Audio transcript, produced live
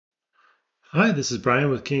Hi, this is Brian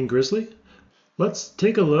with King Grizzly. Let's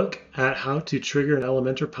take a look at how to trigger an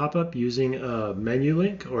Elementor pop-up using a menu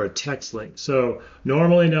link or a text link. So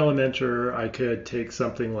normally in Elementor, I could take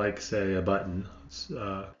something like, say, a button.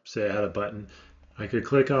 Say I had a button. I could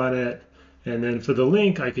click on it, and then for the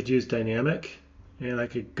link, I could use dynamic, and I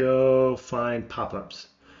could go find pop-ups.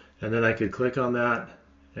 And then I could click on that,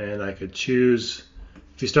 and I could choose,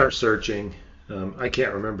 if you start searching, I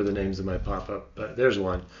can't remember the names of my pop-up, but there's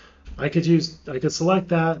one. I could select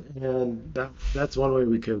that, and that's one way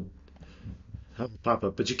we could have a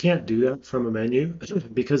pop-up. But you can't do that from a menu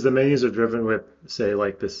because the menus are driven with, say,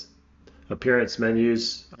 like this appearance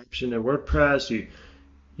menus option in WordPress. You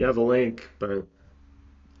have a link, but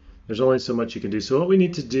there's only so much you can do. So what we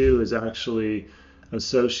need to do is actually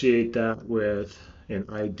associate that with an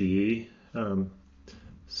ID.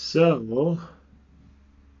 So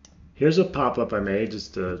here's a pop-up I made,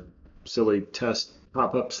 just a silly test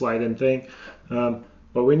pop-up slide-in thing.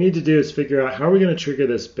 What we need to do is figure out how are we going to trigger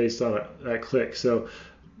this based on that click. So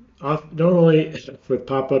normally with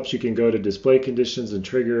pop-ups you can go to display conditions and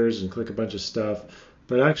triggers and click a bunch of stuff,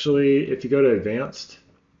 but actually if you go to advanced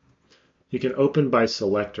you can open by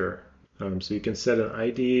selector. So you can set an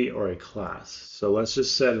ID or a class. So let's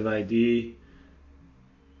just set an ID.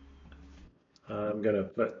 I'm going to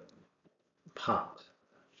put pop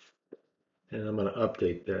and I'm going to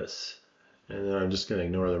update this. And then I'm just going to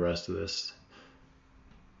ignore the rest of this.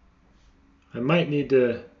 I might need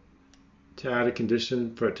to add a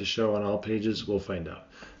condition for it to show on all pages. We'll find out.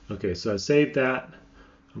 Okay, so I saved that.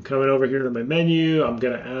 I'm coming over here to my menu. I'm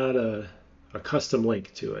going to add a custom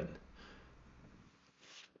link to it.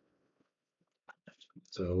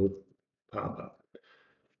 So pop up.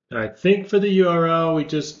 And I think for the URL, we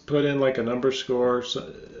just put in like a number score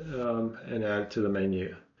and add it to the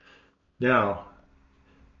menu. Now,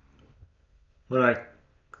 when I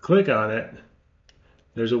click on it,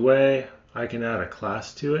 there's a way I can add a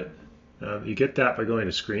class to it. You get that by going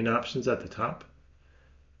to screen options at the top,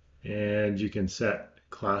 and you can set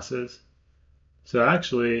classes. So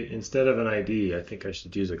actually, instead of an ID, I think I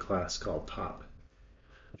should use a class called pop.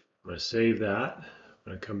 I'm going to save that. I'm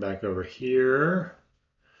going to come back over here.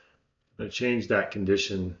 I'm going to change that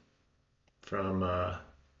condition from,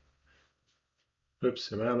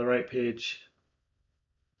 oops, am I on the right page?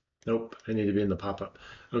 Nope, I need to be in the pop-up.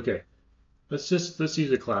 Okay, let's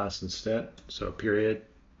use a class instead. So period,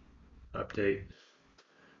 update,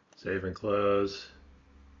 save and close.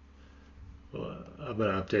 Well, I'm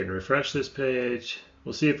going to update and refresh this page.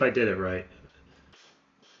 We'll see if I did it right.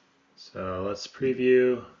 So let's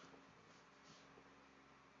preview.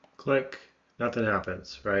 Click, nothing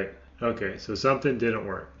happens, right? Okay, so something didn't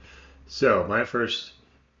work. So my first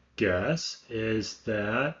guess is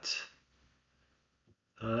that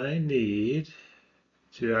I need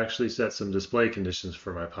to actually set some display conditions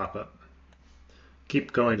for my pop-up.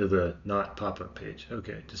 Keep going to the not pop-up page.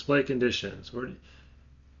 Okay, display conditions.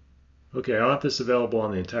 Okay, I want this available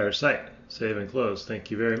on the entire site. Save and close.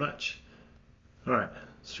 Thank you very much. All right,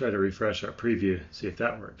 let's try to refresh our preview, see if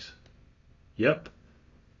that works. Yep.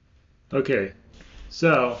 Okay,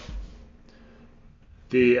 so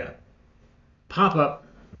the pop-up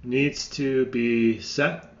needs to be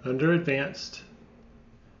set under advanced.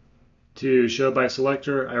 To show by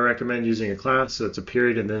selector, I recommend using a class, so it's a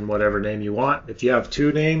period and then whatever name you want. If you have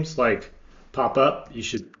two names like pop-up, you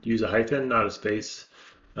should use a hyphen, not a space.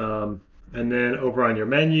 And then over on your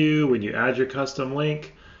menu, when you add your custom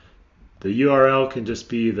link, the URL can just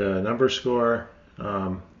be the number score,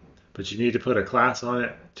 but you need to put a class on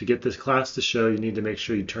it. To get this class to show, you need to make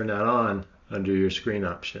sure you turn that on under your screen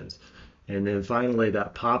options. And then finally,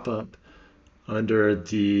 that pop-up under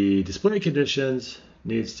the display conditions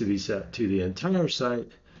needs to be set to the entire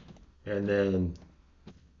site, and then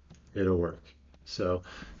it'll work. So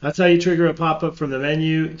that's how you trigger a pop-up from the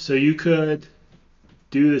menu. So you could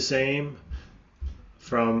do the same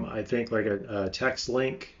from, I think, like a text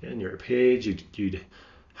link in your page. You'd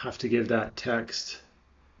have to give that text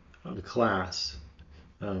a class.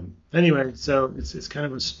 Anyway, so it's kind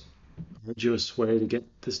of a arduous way to get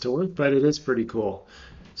this to work, but it is pretty cool.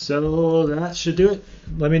 So that should do it.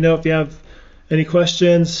 Let me know if you have any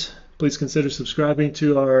questions. Please consider subscribing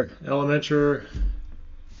to our Elementor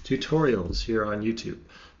tutorials here on YouTube.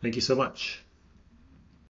 Thank you so much.